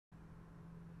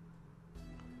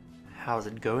How's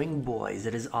it going, boys?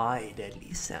 It is I,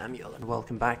 Deadly Samuel, and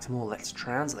welcome back to more Let's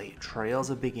Translate Trails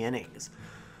of Beginnings.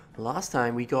 Last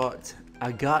time we got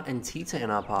Agat and Tita in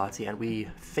our party, and we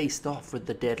faced off with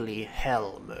the Deadly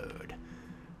Hell mode,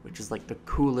 which is like the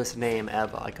coolest name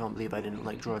ever. I can't believe I didn't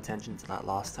draw attention to that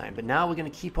last time. But now we're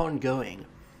gonna keep on going.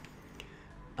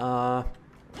 And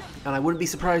I wouldn't be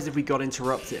surprised if we got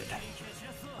interrupted.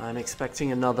 I'm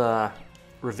expecting another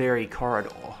Riveri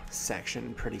corridor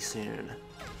section pretty soon.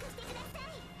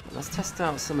 Let's test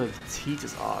out some of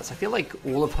Tita's arts. I feel like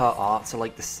all of her arts are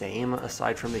like the same,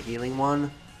 aside from the healing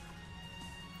one.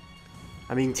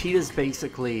 I mean, Tita's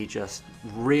basically just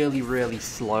really, really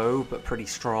slow, but pretty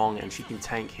strong, and she can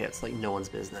tank hits like no one's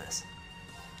business.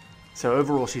 So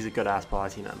overall, she's a good-ass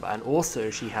party member. And also,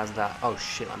 she has that... Oh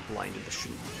shit, I'm blinded. This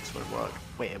shouldn't work.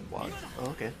 Wait, it worked. Oh,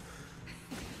 okay.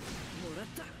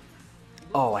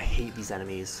 Oh, I hate these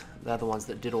enemies. They're the ones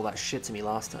that did all that shit to me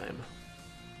last time.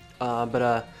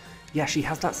 Yeah, she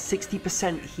has that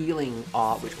 60% healing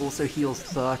art, which also heals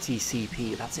 30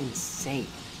 CP. That's insane.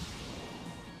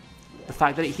 The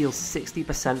fact that it heals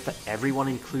 60% for everyone,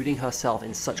 including herself,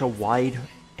 in such a wide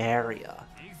area.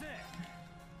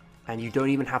 And you don't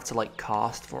even have to, like,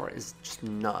 cast for it is just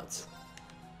nuts.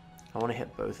 I want to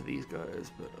hit both of these guys,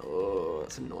 but, oh,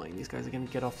 that's annoying. These guys are going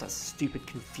to get off that stupid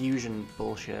confusion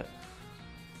bullshit.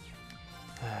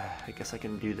 I guess I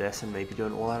can do this and maybe do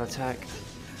an all-out attack.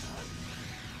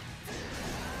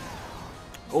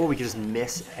 Or we could just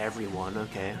miss everyone,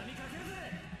 okay.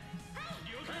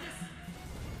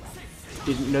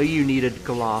 Didn't know you needed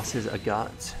glasses,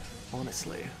 Agat.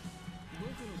 Honestly.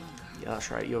 Yeah,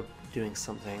 that's right, you're doing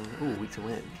something. Ooh, weak to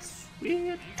win.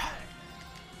 Sweet.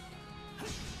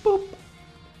 Boop.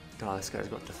 God, this guy's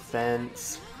got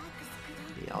defense.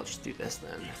 Yeah, I'll just do this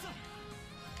then.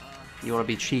 You want to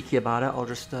be cheeky about it? I'll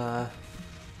just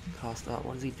cast out.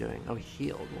 What is he doing? Oh, he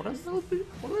healed. What a little bit.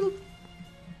 What a little.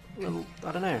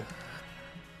 I don't know.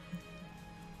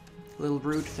 Little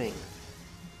rude thing.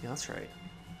 Yeah, that's right.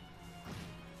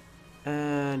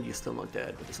 And you're still not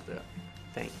dead, but this will do it.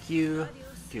 Thank you.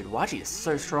 Dude, Waji is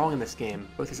so strong in this game.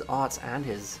 Both his arts and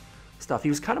his stuff. He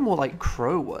was kind of more like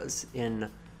Crow was in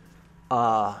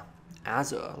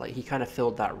Azure. Like, he kind of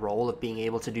filled that role of being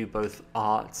able to do both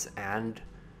arts and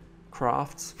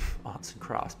crafts. Arts and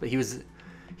crafts. But he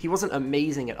wasn't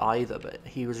amazing at either, but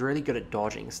he was really good at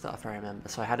dodging stuff, I remember.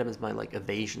 So I had him as my, like,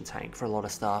 evasion tank for a lot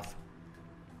of stuff.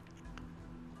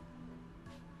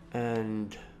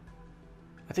 And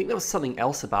I think there was something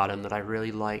else about him that I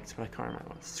really liked, but I can't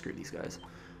remember. Screw these guys.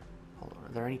 Hold on,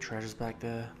 are there any treasures back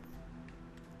there?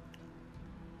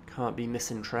 Can't be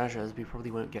missing treasures. We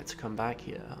probably won't get to come back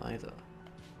here either.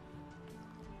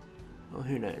 Well,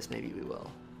 who knows? Maybe we will.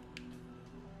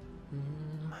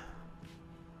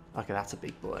 Okay, that's a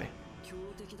big boy.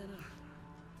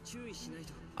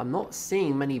 I'm not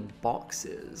seeing many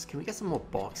boxes. Can we get some more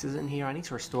boxes in here? I need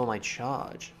to restore my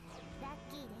charge.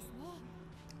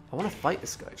 I want to fight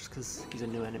this guy just because he's a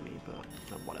new enemy, but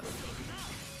no, whatever.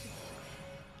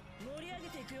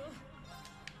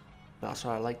 That's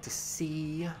what I like to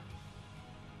see.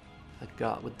 I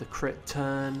got with the crit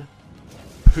turn.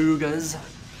 Poogas.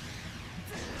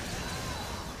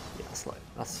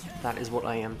 That is what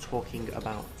I am talking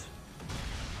about.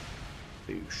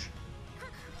 Boosh.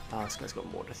 Ah, this guy's got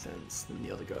more defense than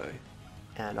the other guy.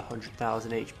 And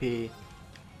 100,000 HP.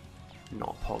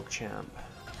 Not PogChamp.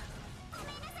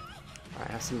 Alright,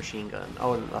 I have some machine gun.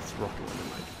 Oh, and that's rocket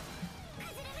one.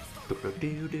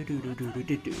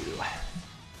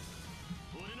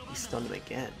 He stunned him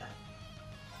again.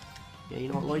 Yeah, you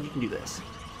know what, Lloyd? You can do this.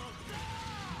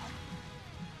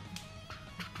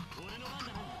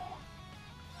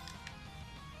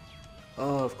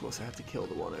 Oh, of course I have to kill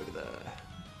the one over there.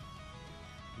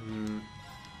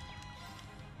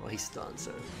 Well, he's stunned,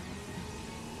 so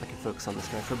I can focus on this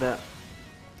guy for a bit.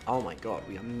 Oh my god,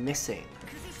 we are missing.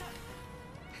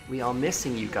 We are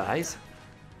missing you guys.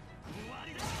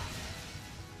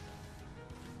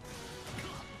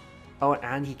 Oh,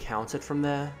 and he countered from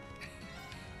there.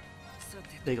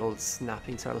 Big old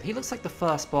snapping turtle. He looks like the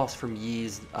first boss from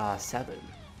Ys 7.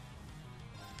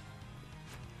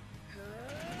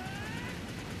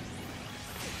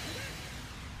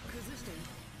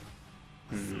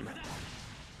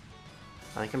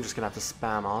 I think I'm just gonna have to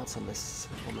spam arts on this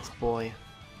boy.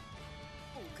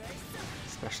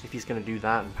 Especially if he's gonna do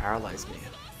that and paralyze me.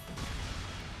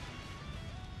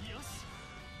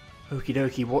 Okie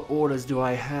dokie, what orders do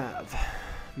I have?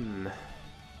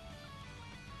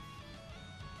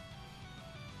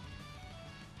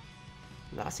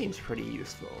 That seems pretty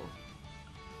useful.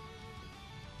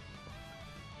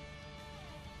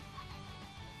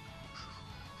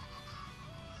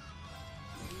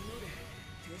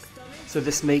 So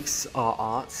this makes our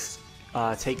arts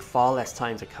take far less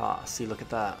time to cast. See, look at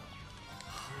that.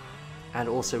 And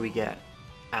also we get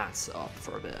ats up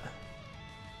for a bit.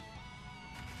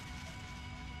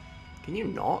 Can you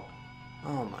not?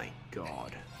 Oh my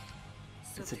god.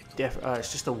 It's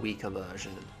it's just a weaker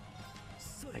version.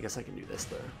 I guess I can do this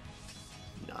though.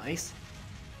 Nice.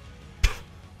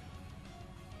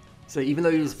 So even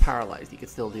though he was paralyzed, he could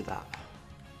still do that.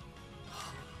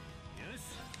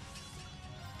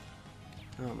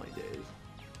 Oh my days.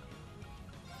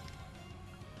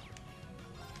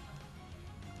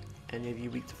 Any of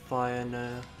you weak to fire?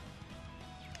 No.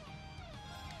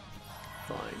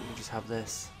 Fine, you just have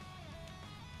this.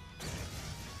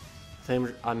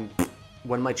 Same.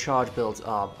 When my charge builds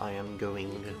up, I am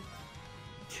going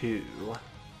to.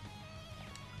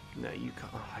 No, you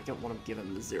can't. Oh, I don't want to give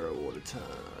him the 0 order turn.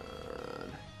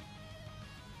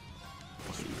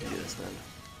 Okay, you can do this then.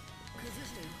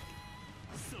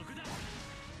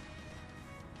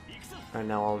 And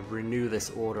now I'll renew this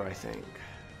order, I think.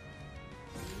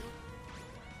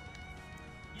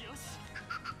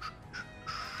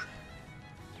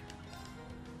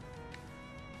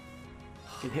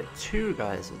 You can hit 2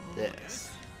 guys with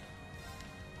this.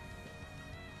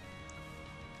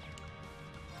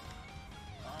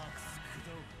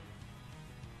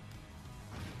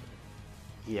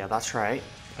 Yeah, that's right.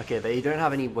 Okay, they don't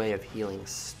have any way of healing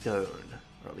stone,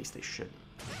 or at least they shouldn't.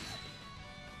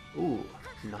 Ooh,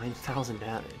 9,000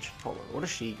 damage. Hold on, what has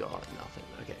she got? Nothing.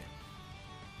 Okay.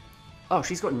 Oh,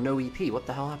 she's got no EP. What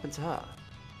the hell happened to her?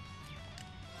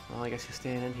 Well, I guess you're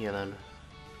staying in here then.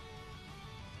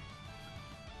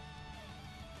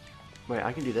 Wait,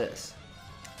 I can do this.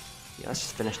 Yeah, let's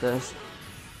just finish this.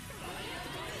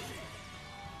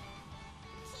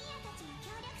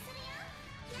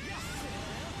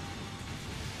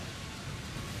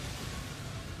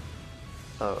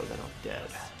 Oh, they're not dead.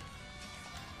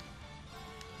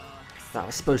 That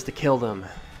was supposed to kill them.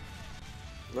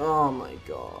 Oh my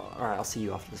god. Alright, I'll see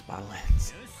you after this battle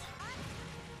ends.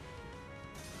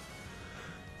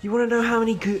 You wanna know how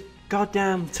many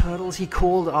goddamn turtles he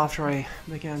called after I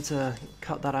began to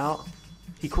cut that out?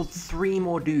 He called 3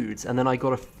 more dudes, and then I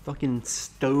got a fucking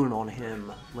stone on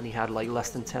him when he had like less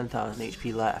than 10,000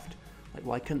 HP left. Like,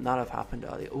 why couldn't that have happened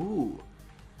earlier? Ooh.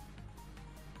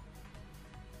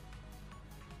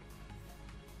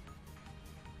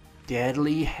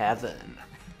 Deadly Heaven.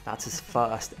 That's his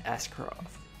first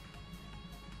S-Craft.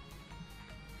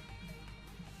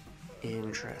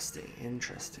 Interesting,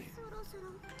 interesting.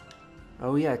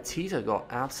 Oh yeah, Tita got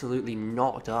absolutely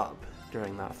knocked up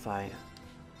during that fight.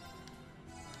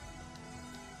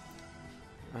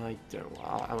 I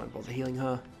won't bother healing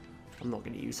her. I'm not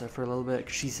going to use her for a little bit,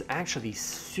 because she's actually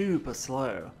super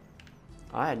slow.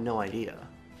 I had no idea.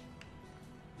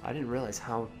 I didn't realize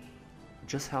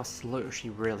just how slow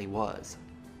she really was.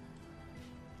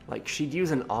 Like, she'd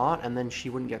use an art and then she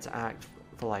wouldn't get to act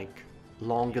for like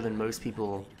longer than most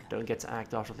people don't get to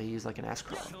act after they use like an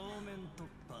S-Craft.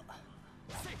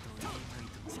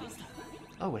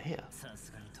 Oh, we're here.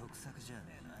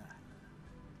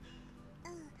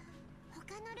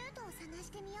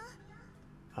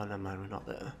 Oh, never mind, we're not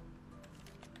there.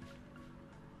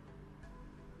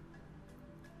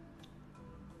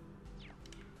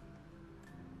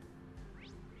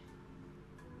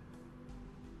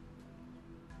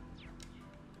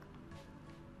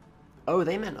 Oh,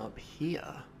 they meant up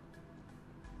here.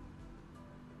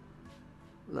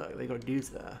 Look, they got dudes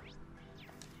there.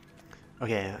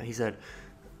 Okay, he said,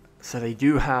 so they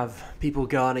do have people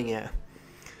guarding it.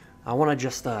 I want to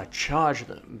just charge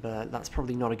them, but that's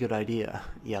probably not a good idea.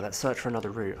 Yeah, let's search for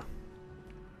another route.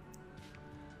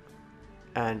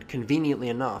 And conveniently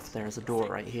enough, there's a door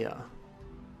right here.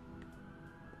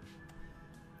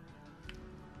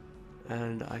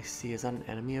 And I see, is that an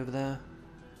enemy over there?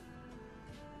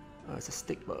 Oh, it's a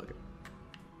stick bug.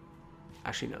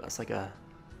 Actually, no, that's like a...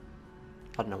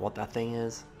 I don't know what that thing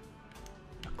is.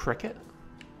 A cricket?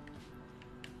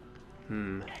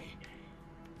 Are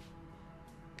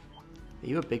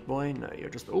you a big boy? No, you're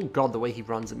just... Oh god, the way he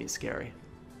runs at me is scary.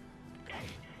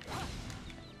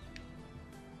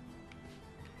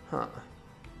 Huh.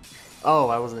 Oh,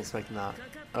 I wasn't expecting that.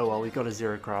 Oh well, we've got a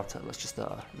 0 craft turn. Let's just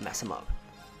mess him up.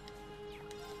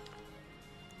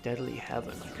 Deadly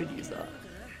Heaven. I could use that.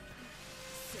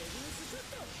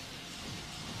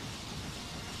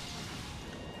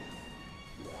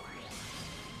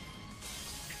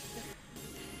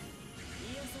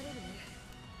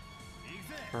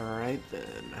 Alright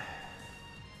then.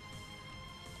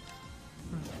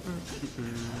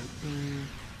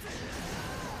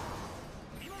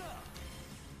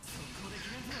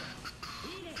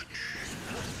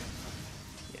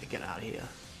 Yeah, get out of here.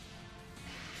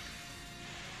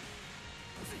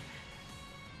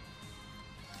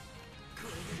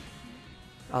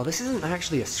 Oh, this isn't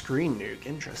actually a screen nuke.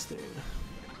 Interesting.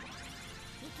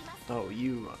 Oh,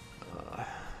 you...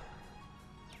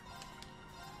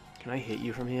 Can I hit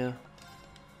you from here?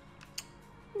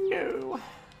 No.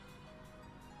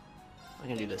 I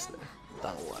can do this though.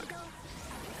 That'll work.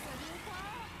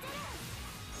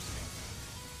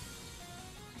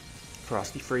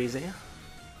 Frosty Freezy.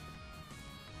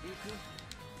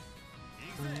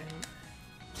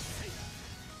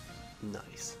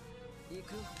 Nice.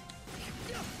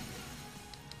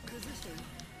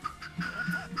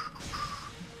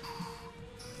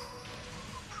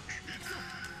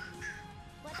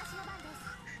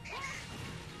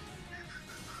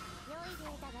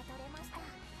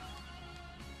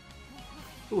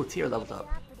 Ooh, Tio leveled up.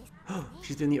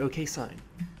 She's doing the OK sign.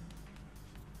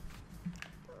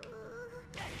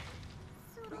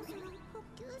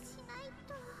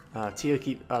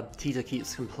 Tita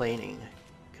keeps complaining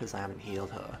because I haven't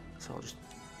healed her, so I'll just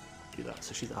do that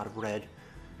so she's out of red.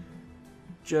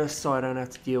 Just so I don't have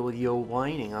to deal with your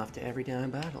whining after every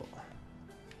damn battle.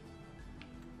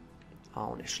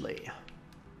 Honestly.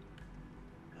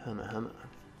 Hummer.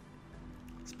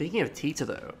 Speaking of Tita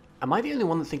though, am I the only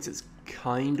one that thinks it's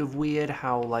kind of weird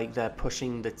how like they're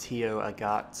pushing the Tio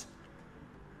Agat?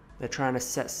 They're trying to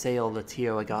set sail the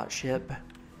Tio Agat ship.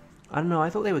 I don't know, I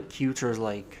thought they were cuter as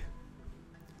like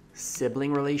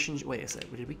sibling relationship. Wait a sec,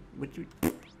 what did we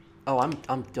oh,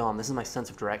 I'm dumb. This is my sense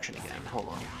of direction again. Hold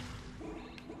on.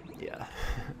 Yeah.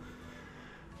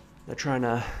 They're trying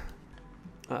to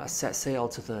set sail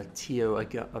to the Tita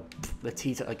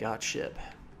Agat ship.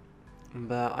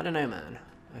 But I don't know, man.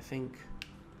 I think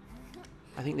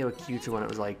they were cuter when it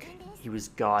was like he was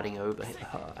guarding over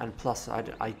her. And plus,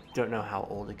 I don't know how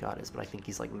old Agat is, but I think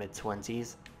he's like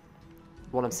mid-20s.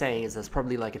 What I'm saying is there's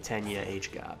probably like a 10-year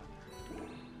age gap.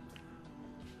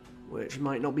 Which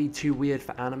might not be too weird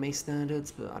for anime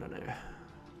standards, but I don't know.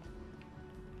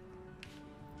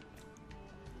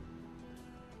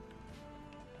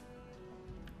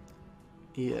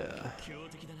 Yeah.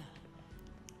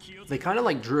 They kind of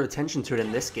like drew attention to it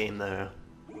in this game though.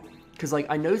 Because like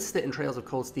I noticed it in Trails of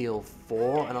Cold Steel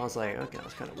 4 and I was like, okay,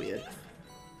 that's kind of weird.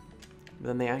 But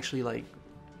then they actually like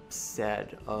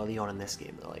said early on in this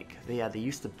game that like, yeah, they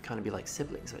used to kind of be like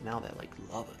siblings, but now they're like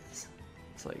lovers.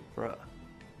 It's like, bruh.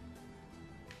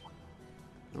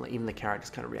 And, like, even the characters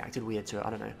kind of reacted weird to it, I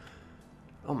don't know.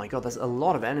 Oh my god, there's a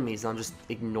lot of enemies I'm just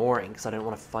ignoring because I don't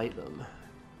want to fight them.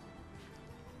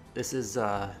 This is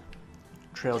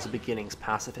Trails of Beginning's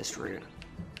pacifist route.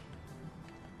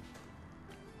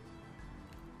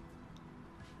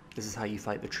 This is how you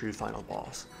fight the true final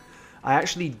boss. I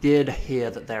actually did hear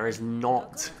that there is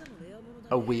not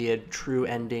a weird true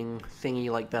ending thingy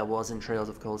like there was in Trails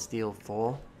of Cold Steel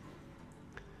 4.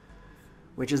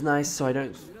 Which is nice, so I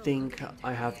don't think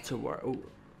I have to worry. Oh.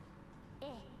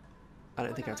 I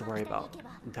don't think I have to worry about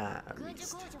that at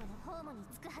least.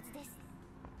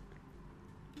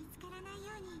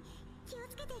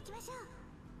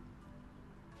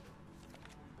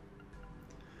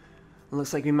 It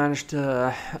looks like we managed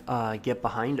to get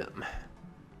behind him.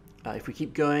 If we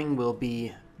keep going, we'll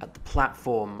be at the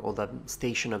platform or the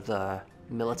station of the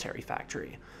military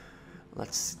factory.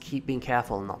 Let's keep being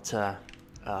careful not to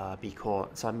be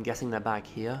caught. So I'm guessing they're back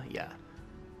here? Yeah.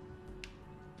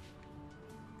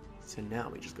 So now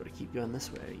we just got to keep going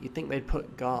this way. You'd think they'd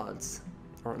put guards,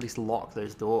 or at least lock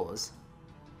those doors.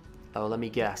 Oh, let me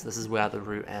guess. This is where the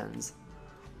route ends.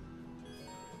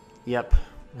 Yep.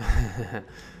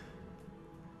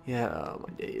 Yeah, oh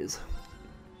my days.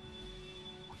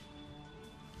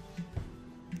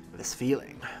 This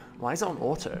feeling. Why is it on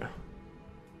auto?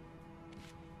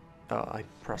 Oh, I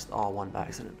pressed R1 by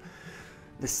accident.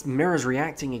 This mirror's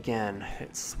reacting again.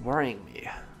 It's worrying me.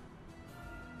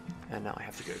 And now I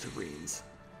have to go to Reens.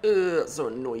 Ugh, so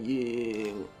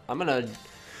annoying.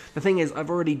 The thing is, I've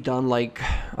already done like,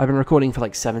 I've been recording for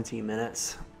like 17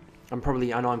 minutes. I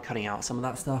know I'm cutting out some of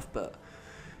that stuff, but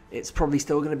it's probably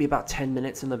still going to be about 10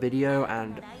 minutes in the video,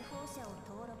 and...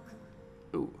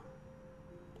 Ooh.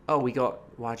 Oh, we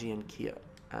got Waji and Kia,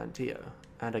 and Tio,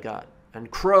 and Agat,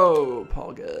 and Crow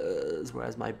Poggers.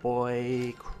 Where's my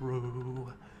boy,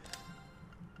 Crow?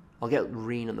 I'll get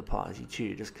Reen in the party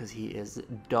too, just because he is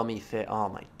dummy fit. Oh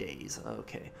my days.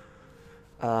 Okay.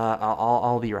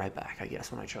 I'll be right back, I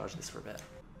guess, when I charge this for a bit.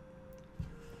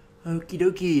 Okie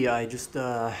dokie, I just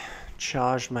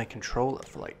charged my controller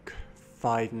for like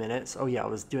 5 minutes. Oh yeah, I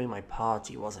was doing my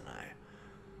party, wasn't I?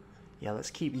 Yeah, let's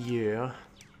keep you,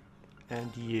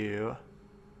 and you,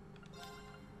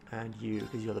 And you,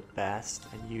 because you're the best.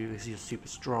 And you, because you're super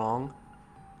strong.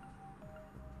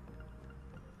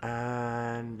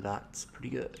 And that's pretty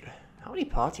good. How many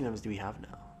party members do we have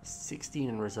now? 16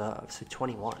 in reserve, so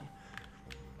 21.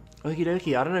 Okie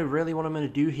dokie, I don't know really what I'm going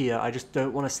to do here. I just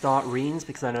don't want to start reams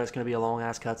because I know it's going to be a long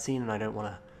ass cutscene and I don't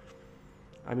want to...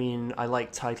 I mean, I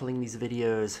like titling these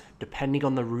videos depending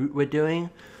on the route we're doing.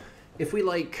 If we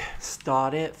like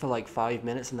start it for like 5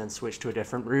 minutes and then switch to a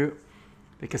different route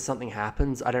because something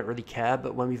happens, I don't really care.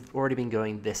 But when we've already been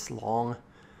going this long,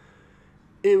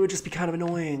 it would just be kind of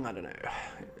annoying. I don't know.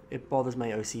 It bothers my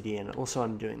OCD, and also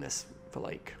I'm doing this for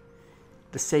like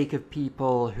the sake of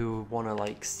people who want to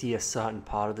like see a certain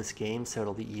part of this game so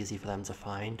it'll be easy for them to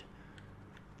find.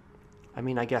 I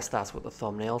mean, I guess that's what the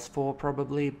thumbnail's for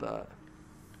probably, but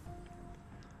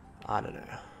I don't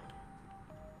know.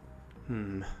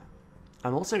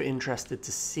 I'm also interested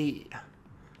to see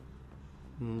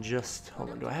just, hold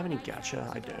on, do I have any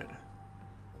gacha? I don't.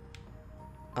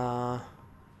 Well,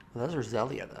 there's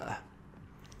Roselia there.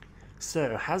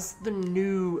 So, has the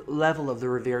new level of the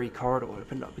Reverie corridor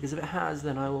opened up? Because if it has,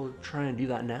 then I will try and do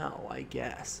that now, I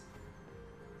guess.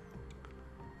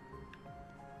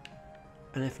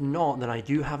 And if not, then I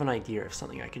do have an idea of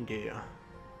something I can do.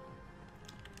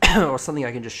 Or something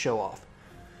I can just show off.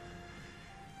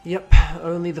 Yep,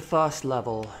 only the first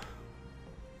level.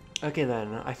 Okay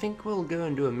then, I think we'll go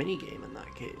and do a mini game in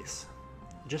that case.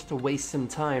 Just to waste some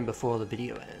time before the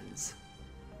video ends.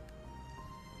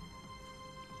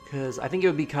 Because I think it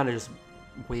would be kind of just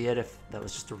weird if that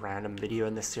was just a random video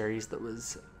in this series that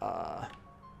was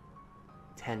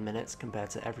 10 minutes compared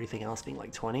to everything else being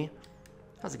like 20.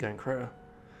 How's it going, Crow?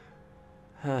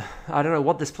 I don't know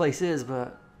what this place is,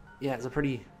 but yeah, it's a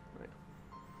pretty...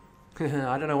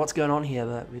 I don't know what's going on here,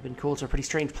 but we've been called to a pretty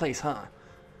strange place, huh?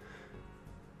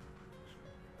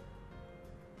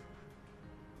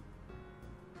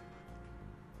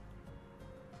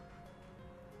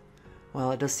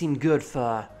 Well, it does seem good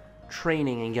for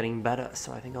training and getting better,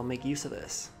 so I think I'll make use of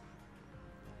this.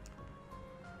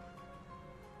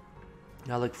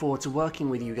 I look forward to working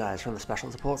with you guys from the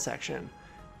special support section.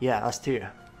 Yeah, us too.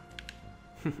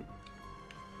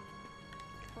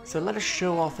 So let us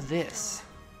show off this.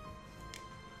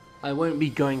 I won't be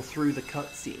going through the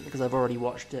cutscene because I've already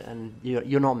watched it and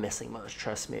you're not missing much,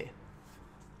 trust me.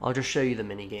 I'll just show you the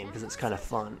minigame because it's kind of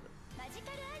fun.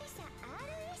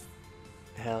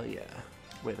 Hell yeah.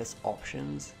 Wait, there's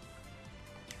options?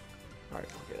 Alright,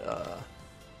 okay,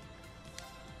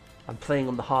 I'm playing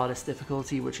on the hardest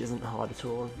difficulty, which isn't hard at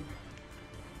all.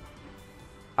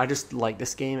 I just like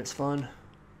this game, it's fun.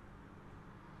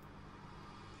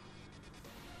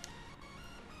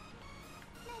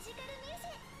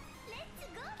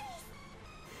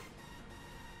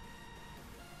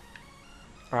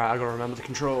 Alright, I gotta remember the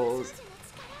controls.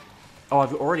 Oh,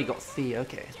 I've already got Fee,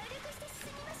 okay.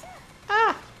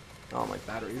 Ah! Oh, my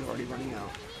battery's already running out.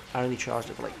 I only charged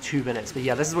it for like 2 minutes, but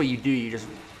yeah, this is what you do, you just...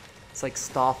 It's like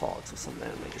Star Fox or something,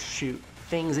 they just shoot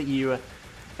things at you,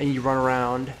 and you run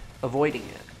around avoiding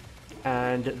it.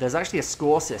 And there's actually a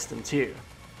score system too.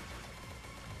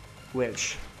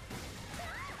 Which...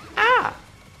 Ah!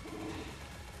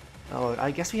 Oh,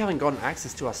 I guess we haven't gotten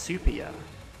access to our super yet.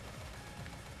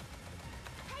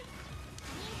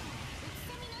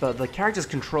 But the characters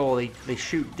control, they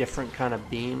shoot different kind of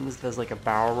beams. There's like a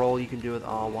barrel roll you can do with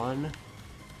R1.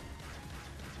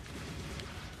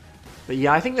 But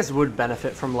yeah, I think this would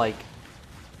benefit from like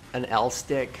an L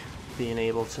stick being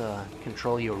able to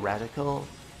control your reticle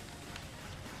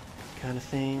kind of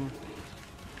thing.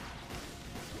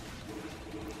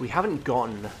 We haven't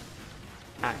gotten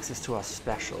access to our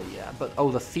special yet, but oh,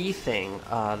 the Fee thing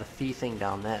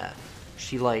down there,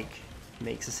 she like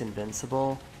makes us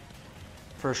invincible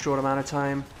for a short amount of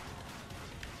time.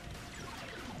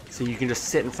 So you can just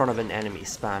sit in front of an enemy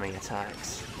spamming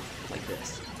attacks like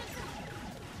this.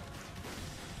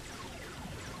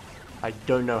 I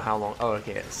don't know how long. Oh,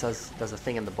 okay, it says there's a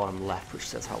thing in the bottom left which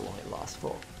says how long it lasts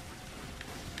for.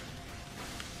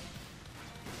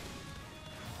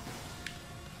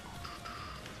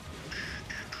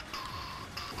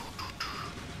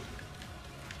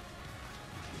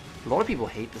 A lot of people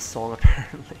hate this song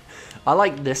apparently. I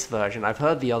like this version. I've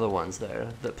heard the other ones though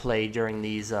that play during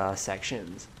these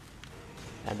sections,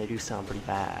 and they do sound pretty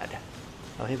bad.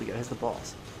 Oh, here we go. Here's the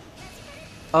boss.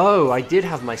 Oh, I did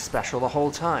have my special the whole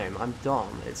time. I'm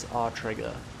dumb. It's R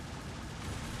trigger.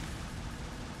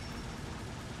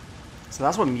 So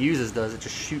that's what Muses does. It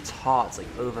just shoots hearts like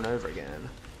over and over again.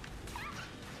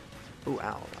 Oh,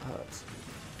 ow, that hurts.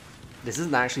 This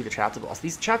isn't actually the chapter boss.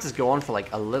 These chapters go on for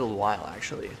like a little while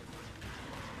actually.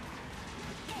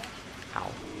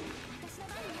 Ow.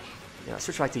 Yeah,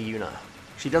 switch back to Yuna.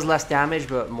 She does less damage,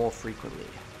 but more frequently.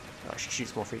 She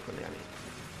shoots more frequently, I mean.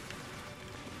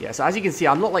 Yeah, so as you can see,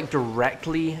 I'm not like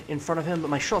directly in front of him, but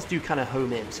my shots do kind of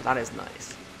home in, so that is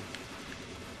nice.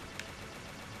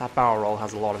 That barrel roll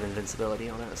has a lot of invincibility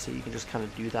on it, so you can just kind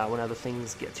of do that whenever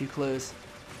things get too close.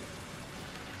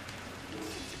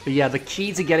 But yeah, the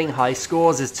key to getting high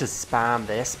scores is to spam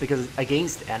this, because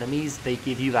against enemies, they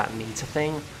give you that meter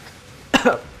thing.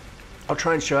 I'll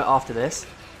try and show it after this.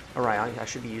 Alright, I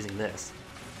should be using this.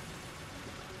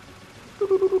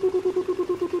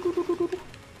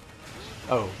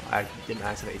 Oh, I didn't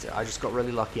activate it. I just got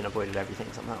really lucky and avoided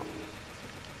everything somehow.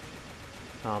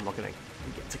 I'm not going to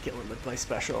get to kill him with my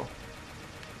special.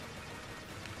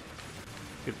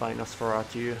 Goodbye,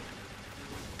 Nosferatu.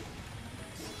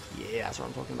 Yeah, that's what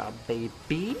I'm talking about,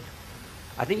 baby.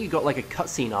 I think you got like a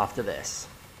cutscene after this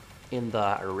in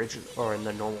the original or in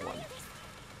the normal one.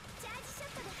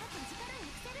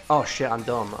 Oh shit, I'm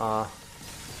dumb.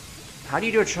 How do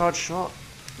you do a charge shot?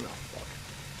 No, fuck.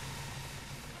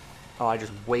 Oh, I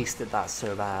just wasted that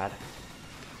so bad.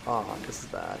 Oh, this is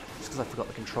bad. Just because I forgot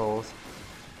the controls.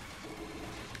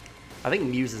 I think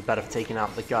Muse is better for taking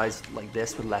out the guys like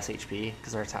this with less HP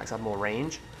because their attacks have more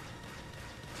range.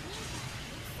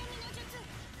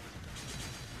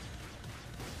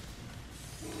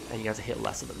 And you have to hit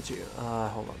less of them too.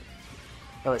 Hold on.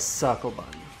 Oh, it's circle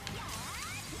button.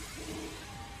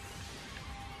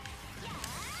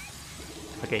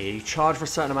 Okay, you charge for a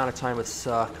certain amount of time with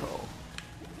circle.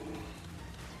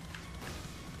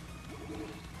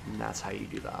 And that's how you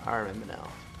do that. I remember now.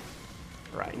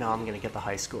 Right, now I'm gonna get the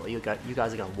high score. You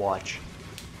guys are gonna watch.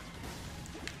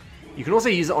 You can also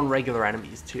use it on regular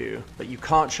enemies too, but you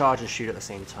can't charge and shoot at the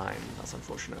same time. That's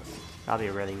unfortunate. That'd be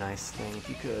a really nice thing if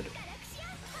you could.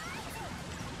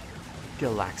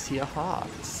 Galaxia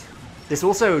Hearts. This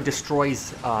also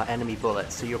destroys enemy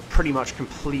bullets, so you're pretty much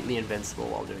completely invincible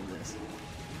while doing this.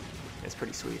 It's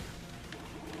pretty sweet.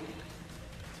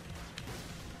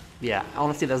 Yeah,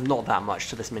 honestly, there's not that much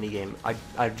to this minigame.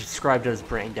 I've described it as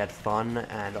brain dead fun,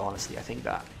 and honestly, I think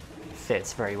that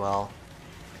fits very well.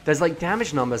 There's like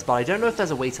damage numbers, but I don't know if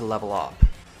there's a way to level up.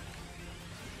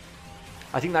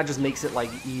 I think that just makes it like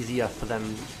easier for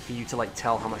you to like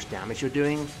tell how much damage you're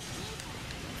doing.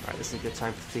 Alright, this is a good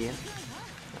time for Thea.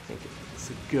 I think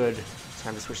it's a good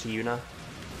time to switch to Yuna.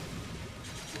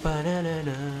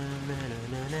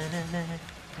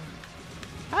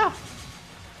 Ah!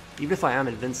 Even if I am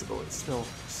invincible, it's still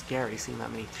scary seeing that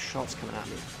many shots coming at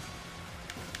me.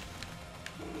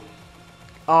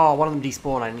 Oh, one of them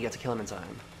despawned. I didn't get to kill him in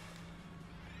time.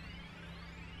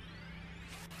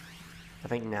 I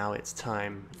think now it's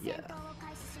time. Yeah.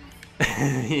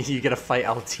 You gotta fight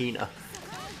Altina.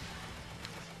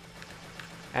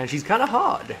 And she's kind of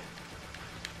hard.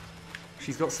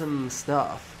 She's got some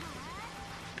stuff.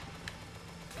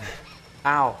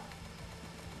 Ow.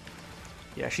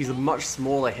 Yeah, she's a much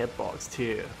smaller hitbox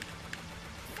too.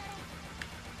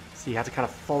 So you have to kind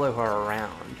of follow her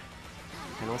around.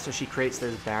 And also she creates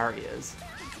those barriers.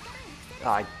 Oh,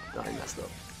 I messed up.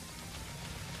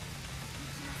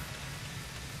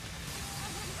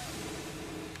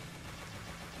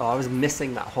 Oh, I was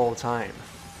missing that whole time.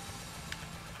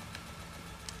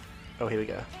 Oh, here we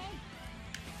go.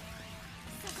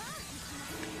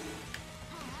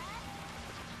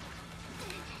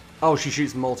 Oh, she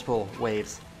shoots multiple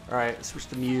waves. Alright, switch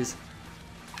to Muse.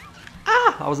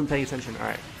 Ah! I wasn't paying attention.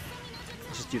 Alright.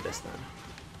 Let's just do this then.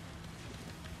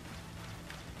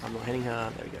 I'm not hitting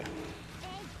her. There we go.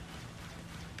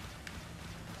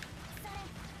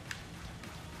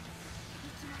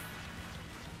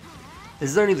 This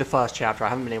is only the first chapter. I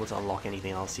haven't been able to unlock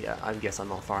anything else yet. I guess I'm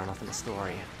not far enough in the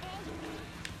story.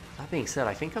 That being said,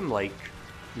 I think I'm like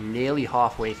nearly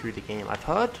halfway through the game. I've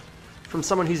heard from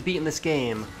someone who's beaten this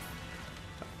game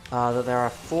that there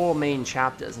are 4 main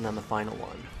chapters and then the final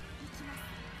one.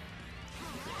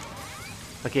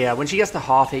 Okay, yeah, when she gets to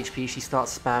half HP, she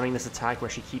starts spamming this attack where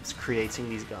she keeps creating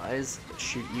these guys that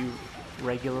shoot you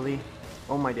regularly.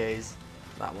 Oh my days.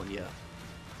 That one, yeah.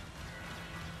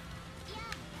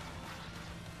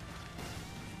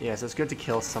 Yeah, so it's good to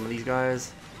kill some of these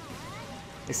guys.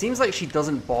 It seems like she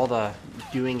doesn't bother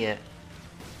doing it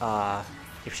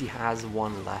if she has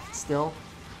one left still.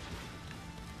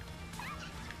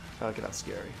 Okay, that's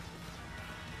scary.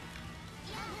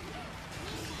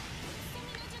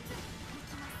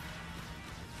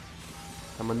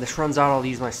 And when this runs out, I'll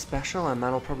use my special, and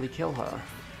that'll probably kill her.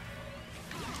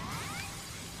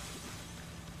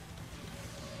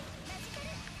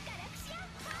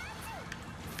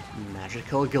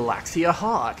 Magical Galaxia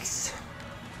Hearts.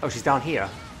 Oh, she's down here.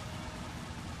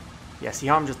 Yeah, see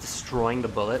how I'm just destroying the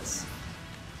bullets?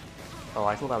 Oh,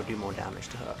 I thought that would do more damage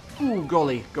to her. Ooh,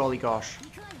 golly gosh.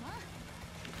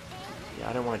 Yeah,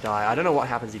 I don't want to die. I don't know what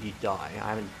happens if you die. I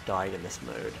haven't died in this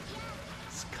mode.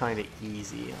 It's kind of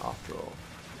easy after all.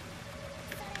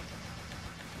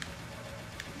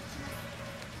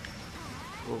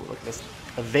 Ooh, look at this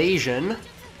evasion.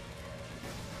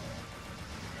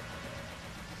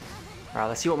 Alright,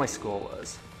 let's see what my score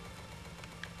was.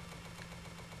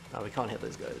 Oh, we can't hit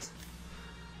those guys.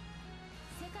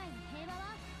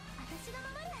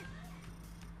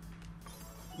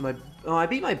 Oh, I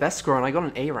beat my best score and I got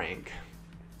an A rank.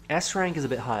 S rank is a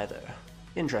bit higher though.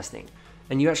 Interesting.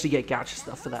 And you actually get gacha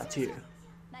stuff for that too.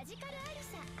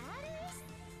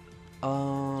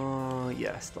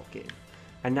 Yeah, stop game.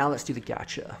 And now let's do the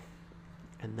gacha.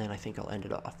 And then I think I'll end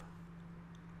it off.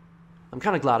 I'm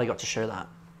kind of glad I got to show that.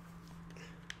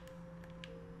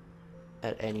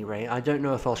 At any rate, I don't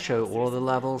know if I'll show all of the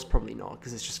levels. Probably not,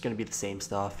 because it's just going to be the same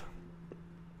stuff.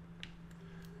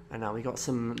 And now we got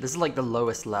some... This is like the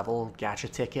lowest level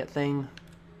gacha ticket thing.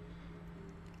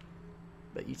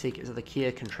 But you take it to the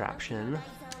Kia contraption.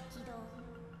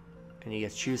 And you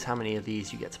get to choose how many of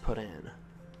these you get to put in.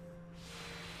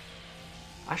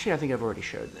 Actually, I think I've already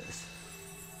showed this.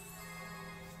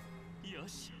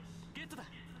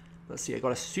 Let's see, I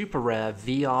got a super rare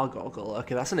VR goggle.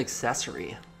 Okay, that's an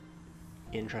accessory.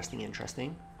 Interesting,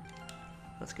 interesting.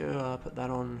 Let's go put that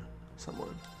on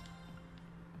someone.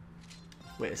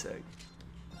 Wait a sec.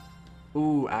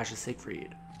 Ooh, Asher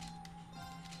Siegfried.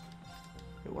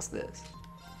 Wait, what's this?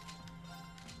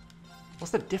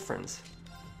 What's the difference?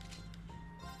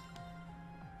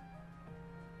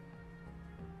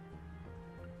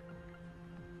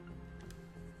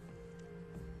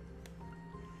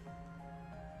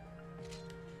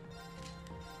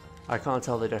 I can't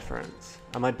tell the difference.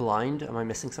 Am I blind? Am I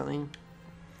missing something?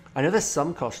 I know there's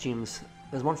some costumes.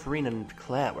 There's one for Rena and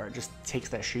Claire where it just takes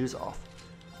their shoes off.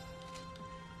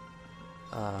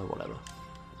 Whatever.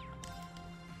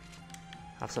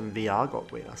 Have some VR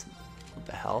got. Wait, that's... What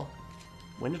the hell?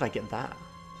 When did I get that?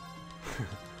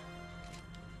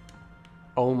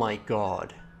 Oh my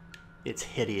god. It's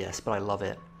hideous, but I love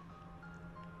it.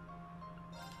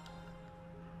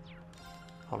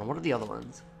 Hold on, what are the other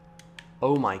ones?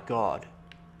 Oh my god.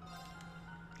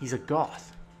 He's a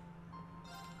goth.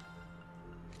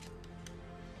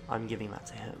 I'm giving that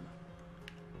to him.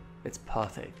 It's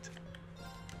perfect.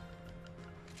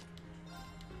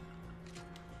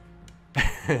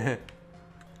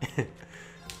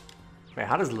 Wait,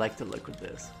 how does Lecter look with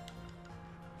this?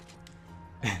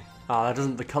 Oh, that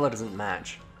doesn't, the color doesn't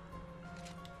match.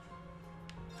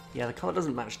 Yeah, the color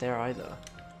doesn't match there either.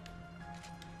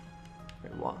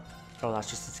 Wait, what? Oh, that's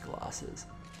just his glasses.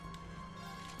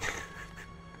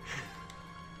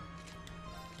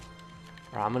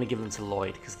 Alright, I'm gonna give them to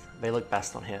Lloyd because they look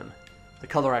best on him. The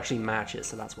color actually matches,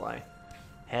 so that's why.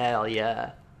 Hell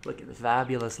yeah. Looking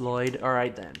fabulous, Lloyd.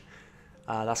 Alright then.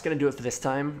 That's gonna do it for this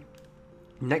time.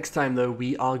 Next time, though,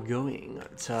 we are going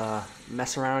to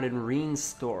mess around in Reen's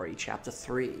story, Chapter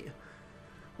 3.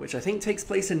 Which I think takes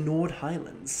place in Nord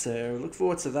Highlands, so look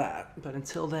forward to that. But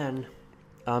until then...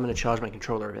 I'm going to charge my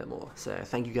controller a bit more. So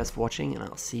thank you guys for watching, and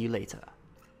I'll see you later.